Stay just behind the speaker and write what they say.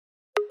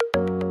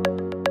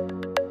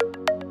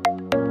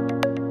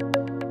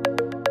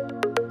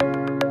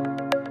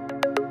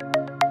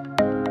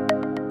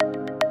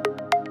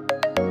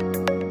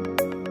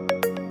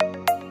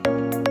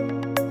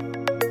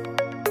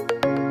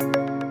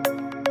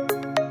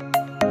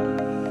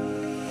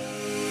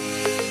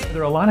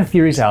There are a lot of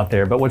theories out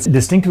there, but what's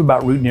distinctive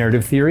about root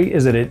narrative theory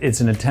is that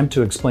it's an attempt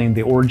to explain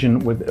the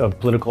origin of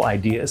political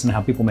ideas and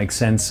how people make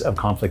sense of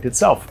conflict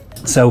itself.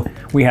 So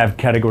we have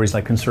categories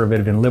like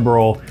conservative and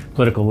liberal,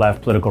 political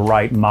left, political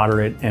right,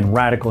 moderate and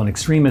radical and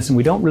extremist, and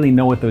we don't really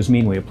know what those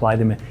mean. We apply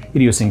them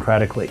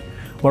idiosyncratically.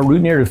 What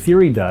root narrative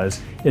theory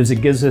does is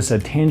it gives us a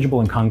tangible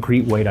and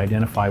concrete way to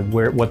identify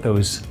what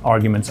those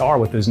arguments are,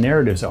 what those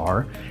narratives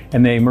are,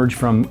 and they emerge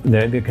from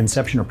the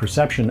conception or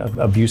perception of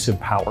abusive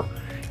power.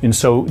 And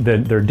so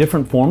there are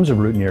different forms of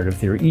root narrative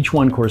theory. Each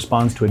one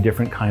corresponds to a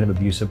different kind of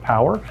abusive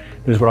power.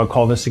 There's what I'll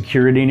call the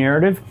security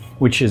narrative,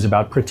 which is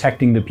about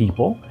protecting the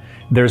people.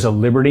 There's a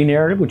liberty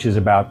narrative, which is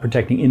about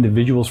protecting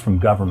individuals from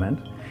government.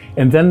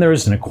 And then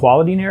there's an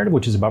equality narrative,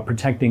 which is about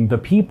protecting the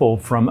people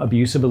from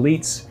abusive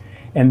elites.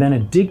 And then a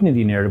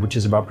dignity narrative, which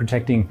is about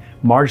protecting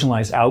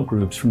marginalized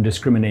outgroups from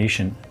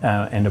discrimination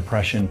and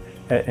oppression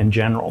in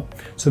general.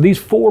 So these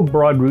four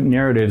broad root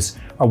narratives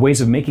are ways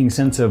of making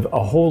sense of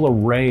a whole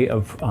array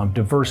of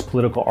diverse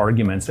political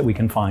arguments that we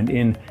can find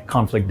in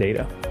conflict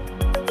data.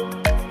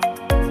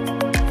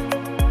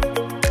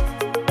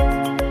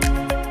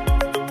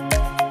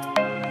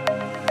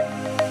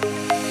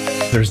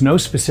 There's no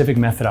specific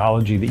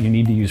methodology that you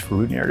need to use for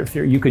root narrative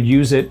theory. You could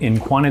use it in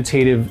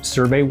quantitative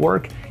survey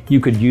work. You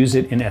could use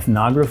it in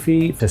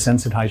ethnography to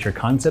sensitize your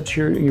concepts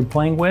you're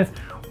playing with,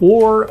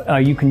 or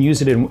you can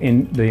use it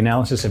in the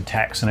analysis of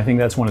text. And I think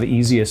that's one of the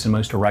easiest and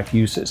most direct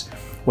uses,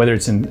 whether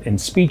it's in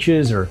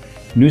speeches or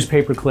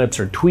newspaper clips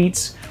or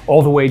tweets,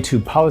 all the way to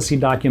policy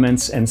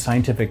documents and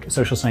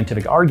social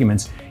scientific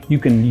arguments. You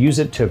can use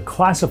it to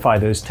classify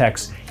those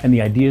texts and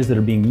the ideas that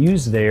are being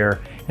used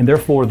there, and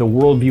therefore the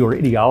worldview or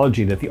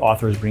ideology that the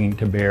author is bringing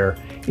to bear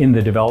in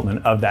the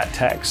development of that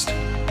text.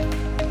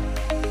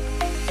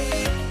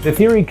 The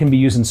theory can be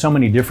used in so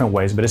many different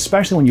ways, but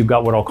especially when you've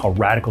got what I'll call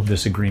radical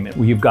disagreement,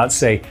 where you've got,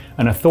 say,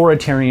 an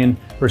authoritarian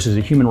versus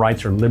a human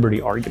rights or liberty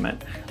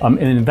argument. And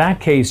in that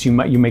case, you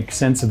make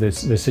sense of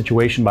this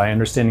situation by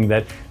understanding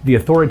that the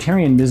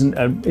authoritarian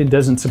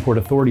doesn't support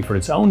authority for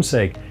its own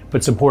sake,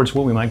 but supports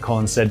what we might call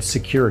instead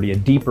security, a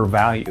deeper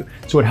value.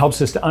 So it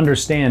helps us to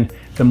understand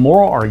the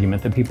moral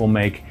argument that people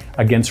make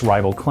against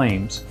rival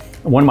claims.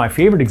 One of my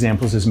favorite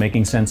examples is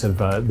making sense of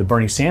the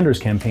Bernie Sanders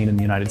campaign in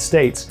the United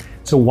States.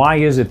 So why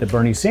is it that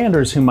Bernie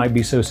Sanders, who might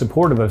be so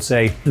supportive of,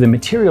 say, the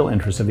material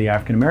interests of the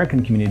African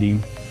American community,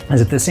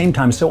 is at the same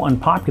time so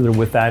unpopular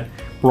with that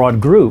broad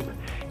group?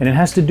 And it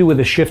has to do with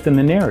a shift in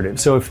the narrative.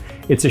 So if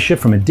it's a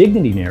shift from a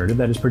dignity narrative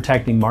that is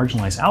protecting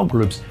marginalized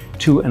outgroups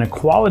to an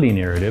equality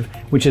narrative,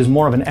 which is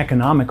more of an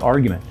economic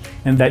argument.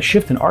 And that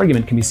shift in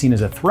argument can be seen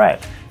as a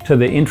threat to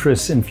the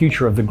interests and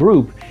future of the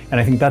group. And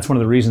I think that's one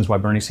of the reasons why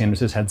Bernie Sanders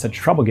has had such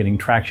trouble getting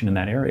traction in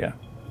that area.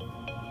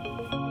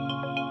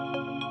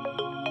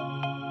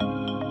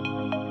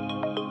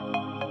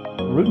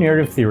 Root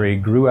narrative theory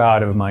grew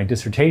out of my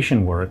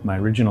dissertation work, my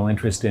original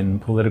interest in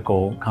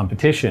political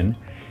competition,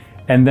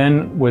 and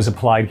then was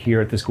applied here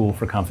at the School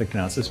for Conflict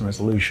Analysis and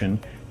Resolution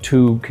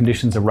to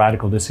conditions of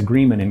radical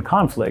disagreement in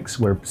conflicts,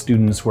 where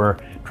students were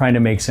trying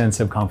to make sense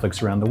of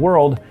conflicts around the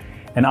world.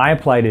 And I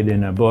applied it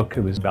in a book.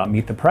 It was about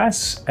Meet the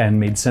Press, and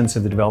made sense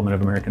of the development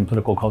of American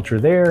political culture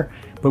there.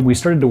 But we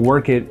started to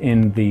work it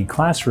in the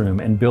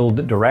classroom and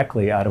build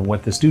directly out of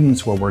what the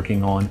students were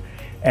working on.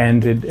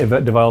 And it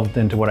developed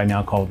into what I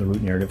now call the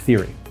root narrative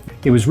theory.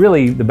 It was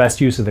really the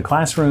best use of the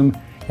classroom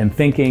and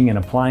thinking and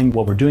applying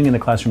what we're doing in the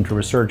classroom to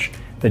research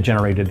that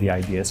generated the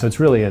idea. So it's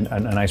really a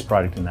nice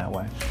product in that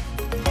way.